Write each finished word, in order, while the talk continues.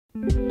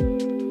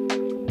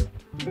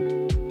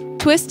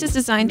Twist is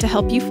designed to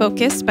help you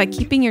focus by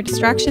keeping your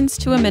distractions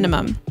to a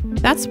minimum.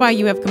 That's why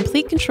you have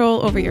complete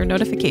control over your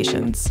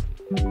notifications.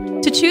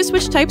 To choose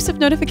which types of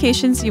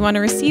notifications you want to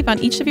receive on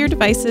each of your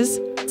devices,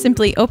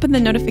 simply open the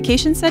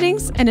notification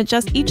settings and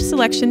adjust each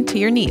selection to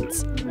your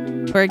needs.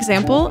 For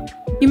example,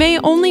 you may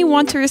only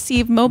want to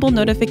receive mobile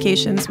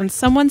notifications when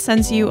someone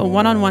sends you a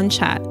one-on-one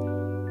chat.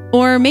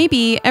 Or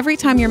maybe every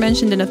time you're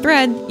mentioned in a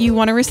thread, you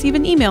want to receive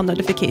an email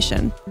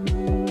notification.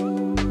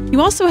 You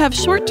also have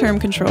short-term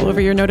control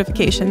over your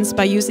notifications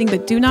by using the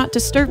Do Not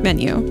Disturb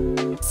menu.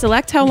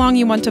 Select how long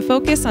you want to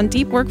focus on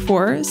deep work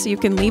for so you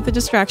can leave the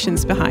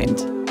distractions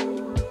behind.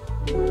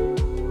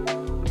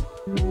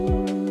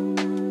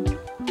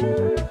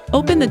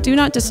 Open the Do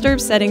Not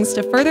Disturb settings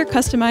to further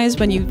customize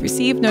when you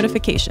receive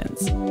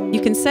notifications. You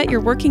can set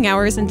your working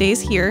hours and days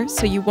here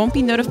so you won't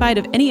be notified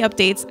of any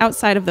updates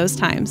outside of those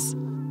times.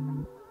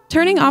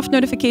 Turning off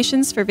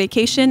notifications for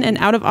vacation and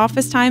out of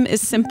office time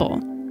is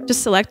simple.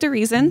 Just select a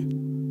reason,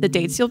 the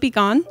dates you'll be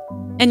gone,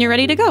 and you're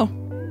ready to go.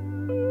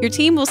 Your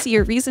team will see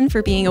your reason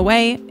for being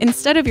away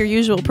instead of your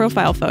usual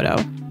profile photo,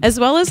 as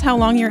well as how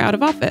long you're out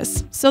of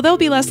office, so they'll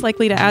be less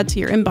likely to add to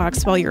your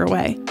inbox while you're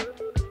away.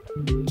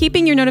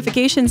 Keeping your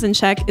notifications in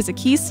check is a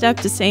key step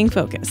to staying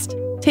focused.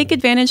 Take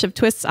advantage of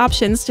Twist's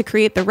options to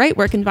create the right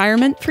work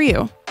environment for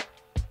you.